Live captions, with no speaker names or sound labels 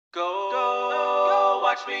Go,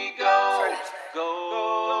 watch me go.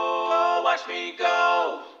 Go, watch me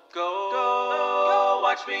go. Go,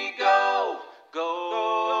 watch me go.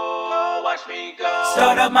 Go, watch me go.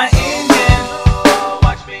 Start up my engine,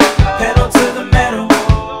 Watch me go. pedal to the metal.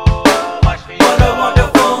 Watch me What a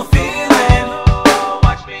wonderful feeling.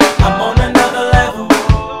 Watch me go. I'm on another level,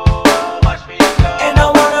 Watch me go. and I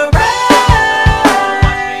wanna ride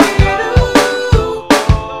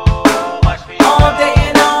Watch me all day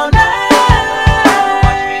and all night.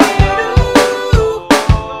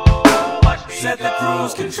 Watch me Set the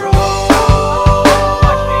cruise control.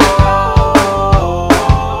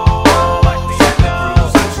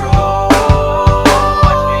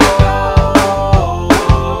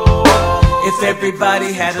 If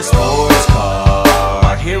everybody had a sports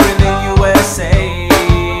car here in the USA,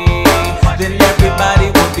 then everybody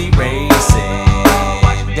would be racing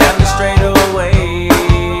down the straightaway,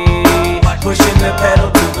 pushing the pedal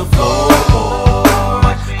to the floor,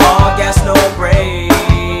 all gas, no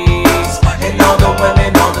brakes, and all the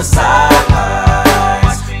women on the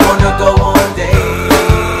sidelines wanna go on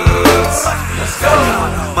dates. Let's go.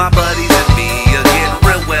 My buddies and me are getting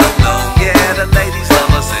real well known. Yeah, the ladies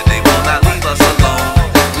love us and they will not leave us alone.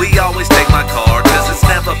 We always take my car cause it's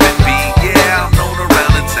never been beat. Yeah, I'm known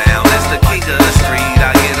around in town as the king of the street.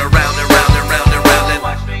 I get around and round and round and round and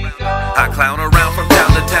I clown around from town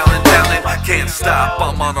to town and down and can't stop,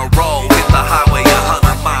 I'm on a roll. Hit the highway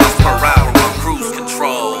 100 miles per hour on cruise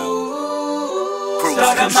control. Cruise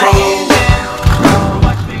Start up my control. engine,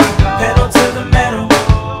 pedal to the metal.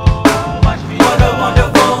 What a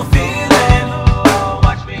wonderful feeling.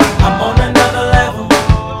 I'm on another level,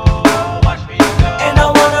 and I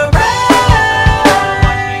wanna ride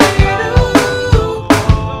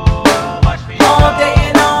all day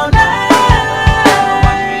and all night.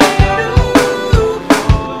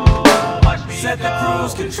 Set the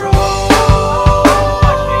cruise control.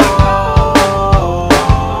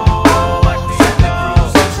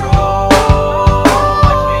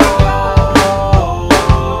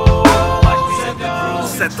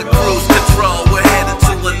 Set the cruise control, we're headed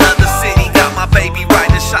to another city. Got my baby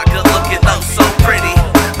riding shotgun looking oh so pretty.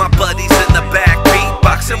 My buddies in the back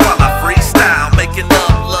beatboxing while I freestyle, making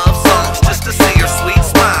love songs just to see her sweet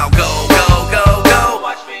smile. Go, go, go,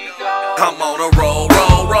 go. I'm on a roll,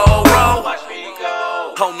 roll, roll, roll.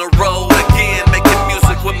 On the road again, making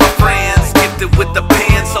music with my friends. Gifted with the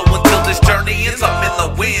pen, so